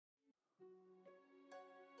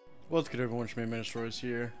What's good, everyone? Shmaine Destroys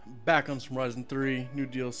here, back on some Ryzen 3 new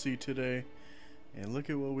DLC today, and look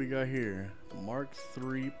at what we got here: the Mark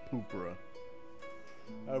III Supra.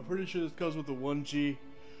 I'm pretty sure this comes with the 1G,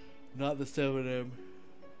 not the 7M.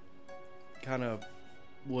 Kind of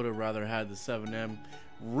would have rather had the 7M.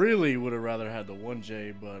 Really would have rather had the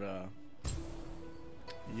 1J, but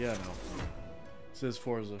yeah, no. It says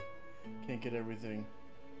Forza. Can't get everything,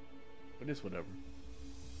 but it's whatever.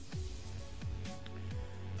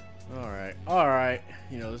 Alright.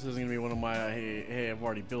 You know, this isn't gonna be one of my hey, I've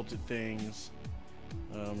already built it things.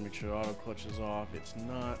 Make sure auto clutch is off. It's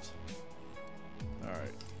not.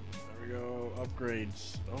 Alright. There we go.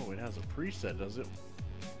 Upgrades. Oh, it has a preset, does it?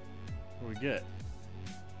 What do we get?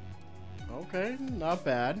 Okay, not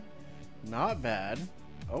bad. Not bad.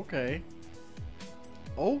 Okay.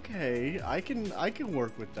 Okay, I can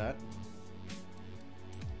work with that.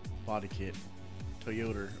 Body kit.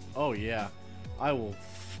 Toyota. Oh yeah. I will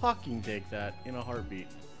fucking take that in a heartbeat.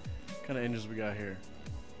 What kind of engines we got here?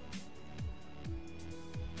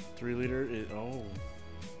 3 liter is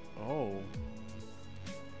oh.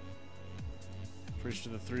 Pretty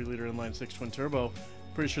sure the 3 liter inline 6 twin turbo.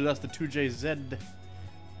 Pretty sure that's the 2JZ.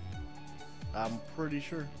 I'm pretty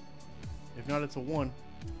sure. If not, it's a 1.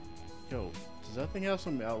 Yo, does that thing have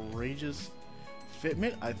some outrageous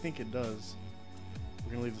fitment? I think it does.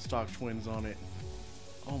 We're gonna leave the stock twins on it.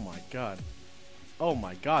 Oh my god. Oh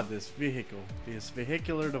my god, this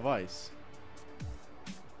vehicular device.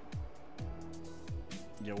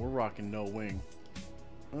 Yeah, we're rocking no wing.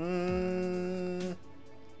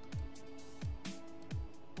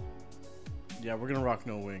 Yeah, we're gonna rock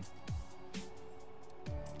no wing.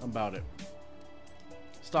 I'm about it.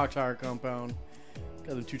 Stock tire compound.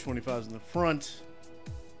 Got the 225s in the front.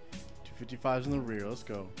 255s in the rear. Let's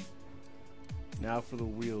go. Now for the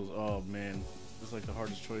wheels. Oh man, this is like the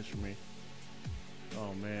hardest choice for me.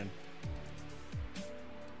 Oh man.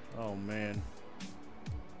 Oh man.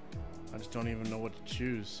 I just don't even know what to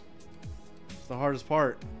choose. It's the hardest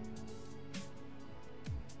part.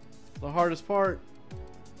 It's the hardest part.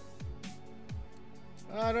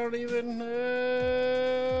 I don't even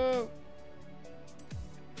know.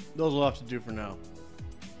 Those will have to do for now.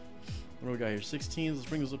 What do we got here? 16s. Let's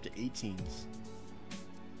bring those up to 18s.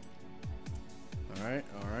 Alright.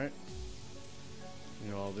 You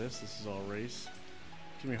know all this. This is all race.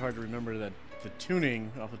 It's gonna be hard to remember the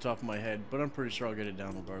tuning off the top of my head, but I'm pretty sure I'll get it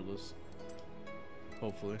down regardless.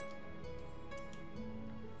 Hopefully.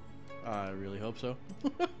 I really hope so.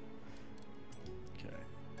 Okay.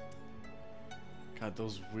 God,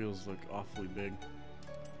 those wheels look awfully big.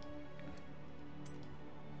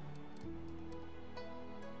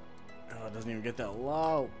 Oh, it doesn't even get that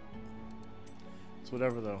low. It's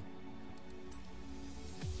whatever though.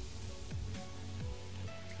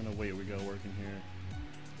 Kind of weight we got working here.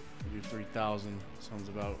 We do 3,000. Sounds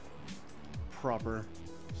about proper.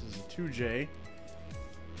 This is a 2J.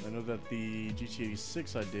 I know that the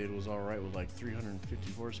GT86 I did was alright with like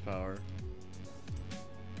 350 horsepower.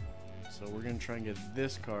 So we're going to try and get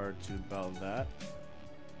this car to about that.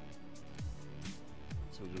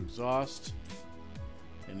 So we'll do exhaust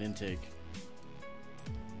and intake.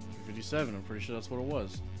 357, I'm pretty sure that's what it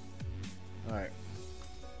was. Alright.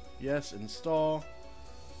 Yes, install.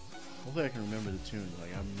 Hopefully I can remember the tune.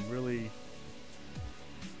 Like, I'm really...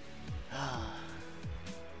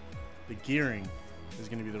 The gearing is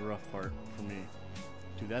going to be the rough part for me.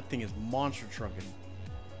 Dude, that thing is monster trucking.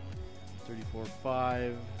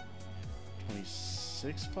 34.5.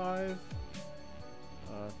 26.5. I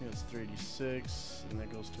think that's 386. And that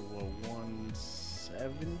goes to, what,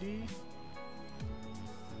 170?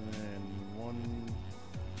 And then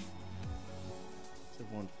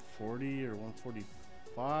 140 or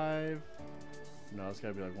 145? No, it's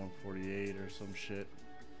gotta be like 148 or some shit.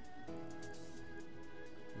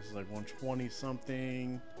 This is like 120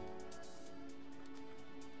 something.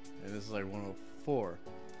 And this is like 104.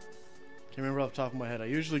 Can't remember off the top of my head. I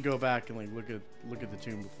usually go back and like look at the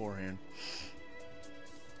tune beforehand.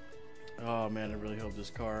 Oh man, I really hope this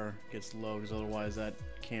car gets low, because otherwise that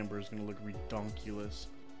camber is gonna look redonkulous.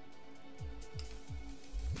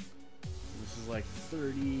 This is like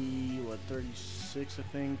 36 I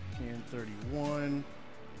think, and 31.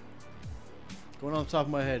 Going on the top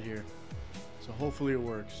of my head here. So hopefully it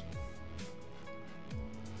works.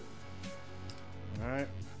 Alright.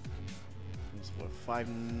 It's what,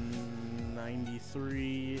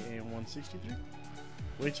 593 and 163?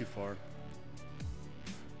 Way too far.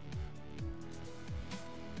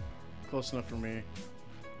 Close enough for me.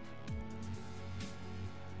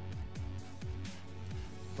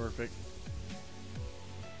 Perfect.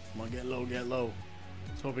 Come on, get low, get low.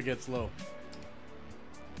 Let's hope it gets low.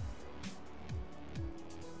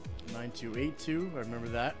 9282. I remember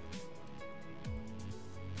that.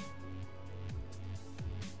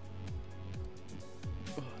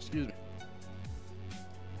 Oh, excuse me.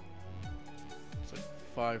 It's like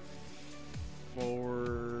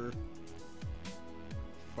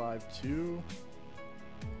 5452.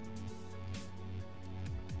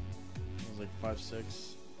 It was like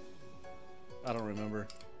 56. I don't remember.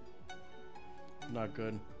 Not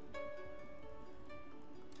good.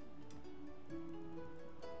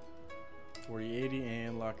 $40.80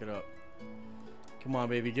 and lock it up. Come on,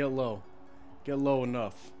 baby, get low. Get low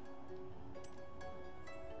enough.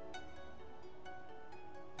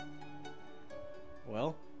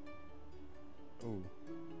 Well, ooh,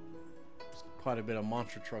 there's quite a bit of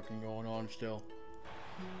monster trucking going on still.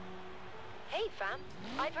 Hey fam,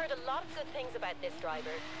 I've heard a lot of good things about this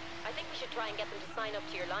driver. I think we should try and get them to sign up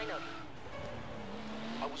to your lineup.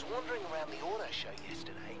 I was wandering around the auto show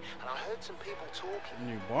yesterday, and I heard some people talking.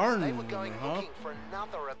 New barn, They were going huh? looking for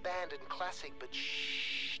another abandoned classic, but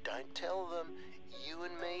shh, don't tell them. You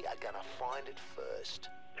and me are gonna find it first.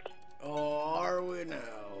 Oh, are we now?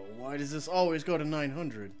 Why does this always go to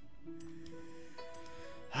 900?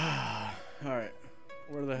 Alright.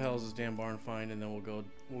 Where the hell is this damn barn find? And then we'll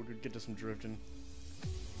get to some drifting.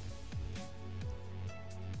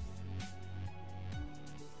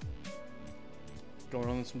 Going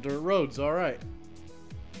on some dirt roads, alright.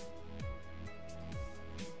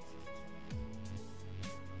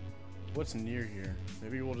 What's near here?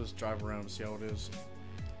 Maybe we'll just drive around and see how it is.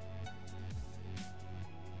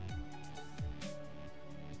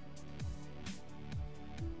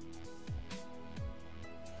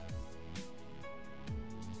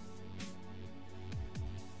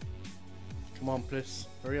 Come on, please.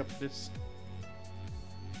 Hurry up, please.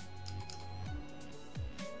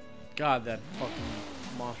 God, that fucking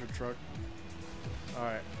monster truck.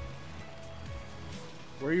 Alright.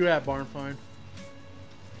 Where you at, barn find?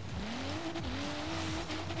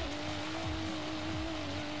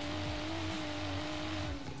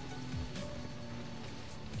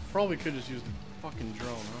 Probably could just use the fucking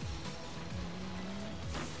drone, huh?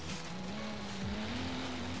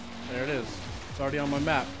 There it is. It's already on my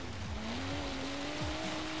map.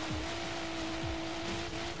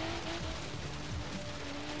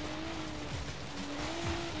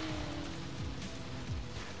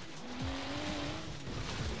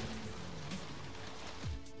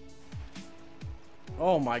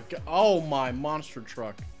 Oh my god. Oh my monster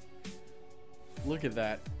truck. Look at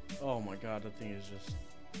that. Oh my god, that thing is just...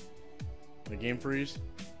 The game freeze?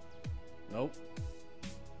 Nope.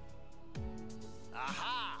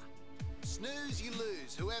 Aha! Snooze, you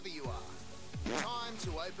lose, whoever you are. Time to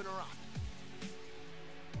open her up.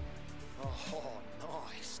 Oh,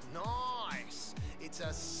 nice, nice. It's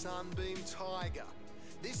a Sunbeam Tiger.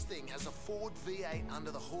 This thing has a Ford V8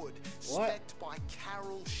 under the hood, spec'd by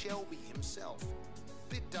Carroll Shelby himself.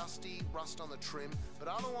 Bit dusty, rust on the trim, but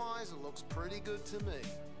otherwise it looks pretty good to me.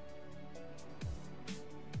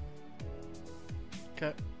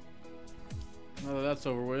 Okay. Now that that's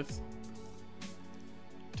over with,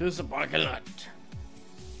 to the parking lot.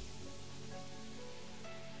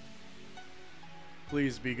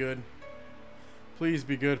 Please be good. Please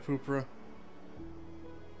be good, Supra.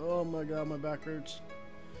 Oh my god, my back hurts.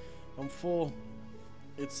 I'm full.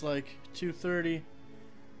 It's like 2:30.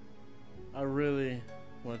 I really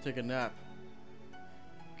want to take a nap.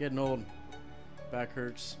 Getting old. Back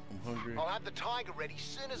hurts. I'm hungry. I'll have the Tiger ready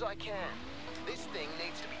soon as I can. This thing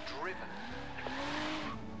needs to be driven.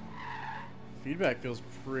 Feedback feels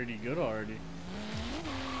pretty good already.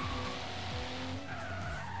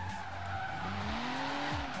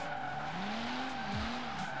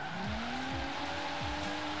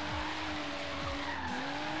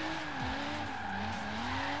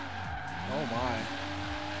 Oh my.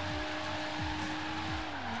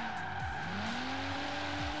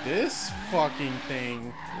 This fucking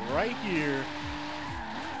thing right here.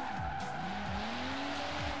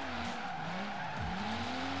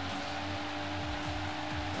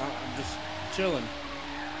 I'm just chilling.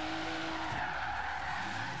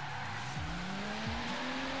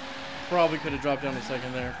 Probably could have dropped down a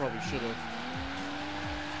second there. Probably should have.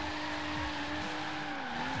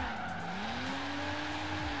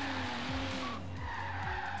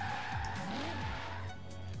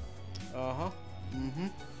 Uh-huh. Mm-hmm.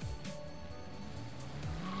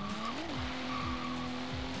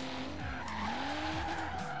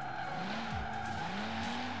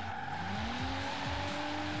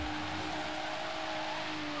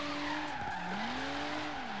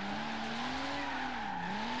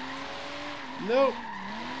 Nope.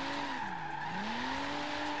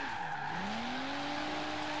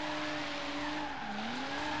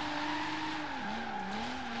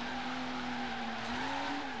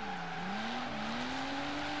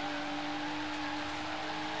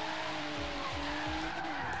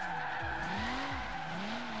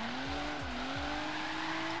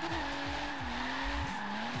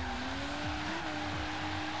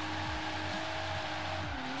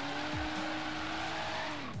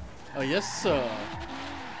 Oh, yes, sir.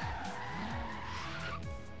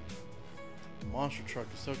 The monster truck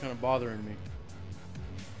is still kind of bothering me.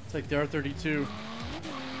 It's like the R32.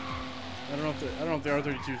 I don't know if the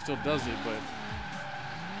R32 still does it, but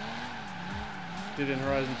did it in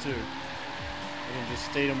Horizon 2. You can just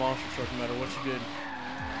stay a monster truck no matter what you did.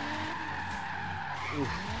 Oof.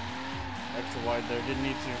 Extra wide there, didn't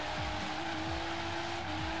need to.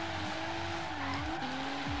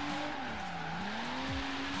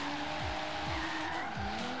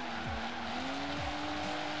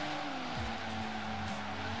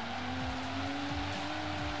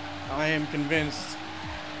 I am convinced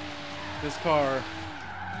this car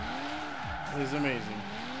is amazing.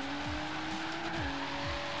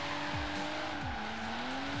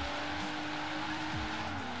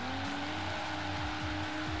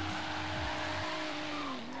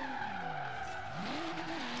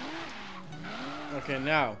 Okay,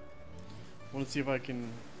 now I want to see if I can.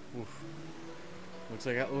 Oof.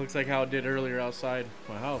 Looks like how it did earlier outside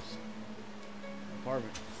my house,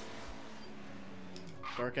 apartment.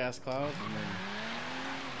 Dark ass clouds, and then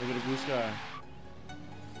look at the blue sky.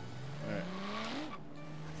 Alright.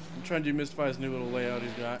 I'm trying to demystify his new little layout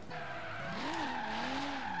he's got.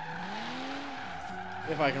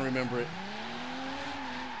 If I can remember it.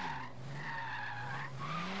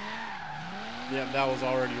 Yeah, that was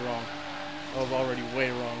already wrong. That was already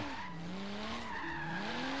way wrong.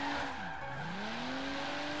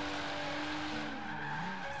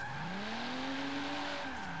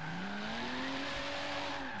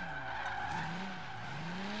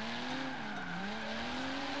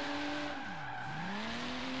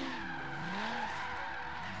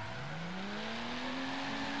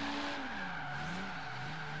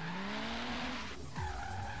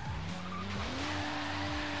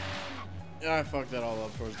 Yeah, I fucked that all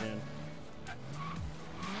up towards the end.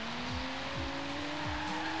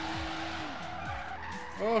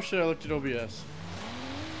 Oh shit, I looked at OBS.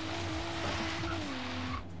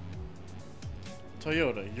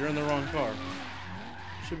 Toyota, you're in the wrong car.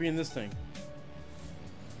 Should be in this thing.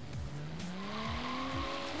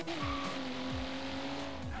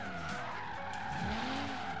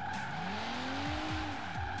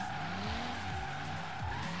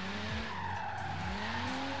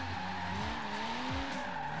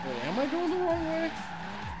 Wait, am I going the wrong way?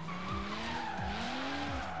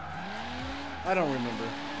 I don't remember.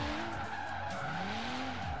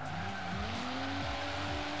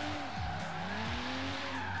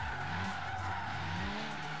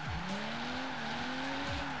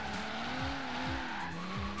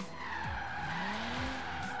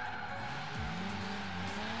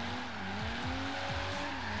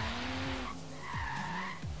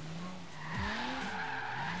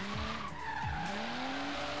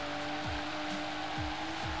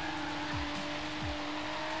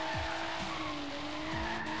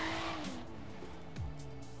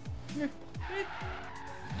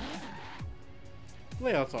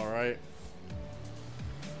 Layout's alright.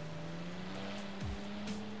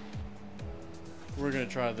 We're gonna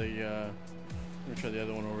try the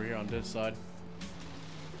other one over here on this side.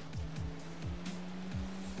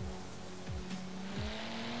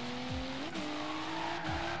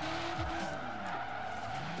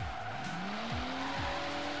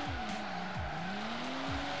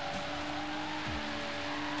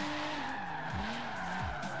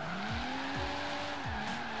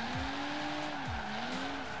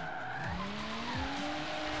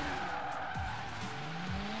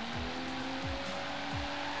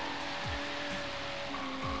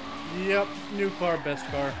 Yep, new car, best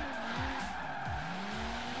car.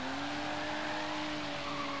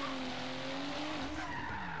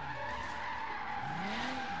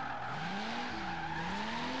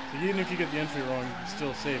 So even if you get the entry wrong, you can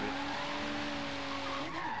still save it.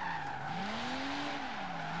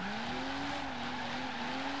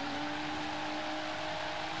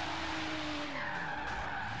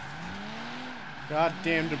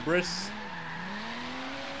 Goddamn debris.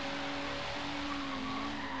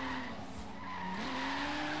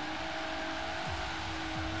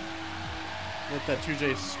 Let that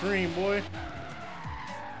 2J scream, boy.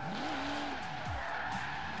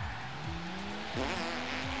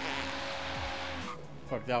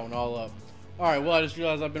 Fuck that one all up. Alright, well, I just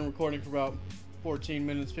realized I've been recording for about 14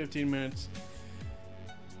 minutes, 15 minutes.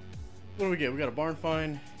 What do we get? We got a barn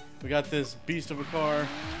find. We got this beast of a car.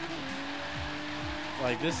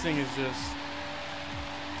 Like, this thing is just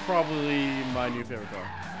probably my new favorite car.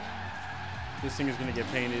 This thing is going to get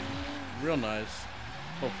painted real nice,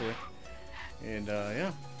 hopefully. And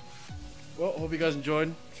yeah, well, hope you guys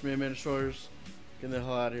enjoyed. Shmee Man Destroyers, getting the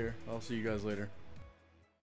hell out of here. I'll see you guys later.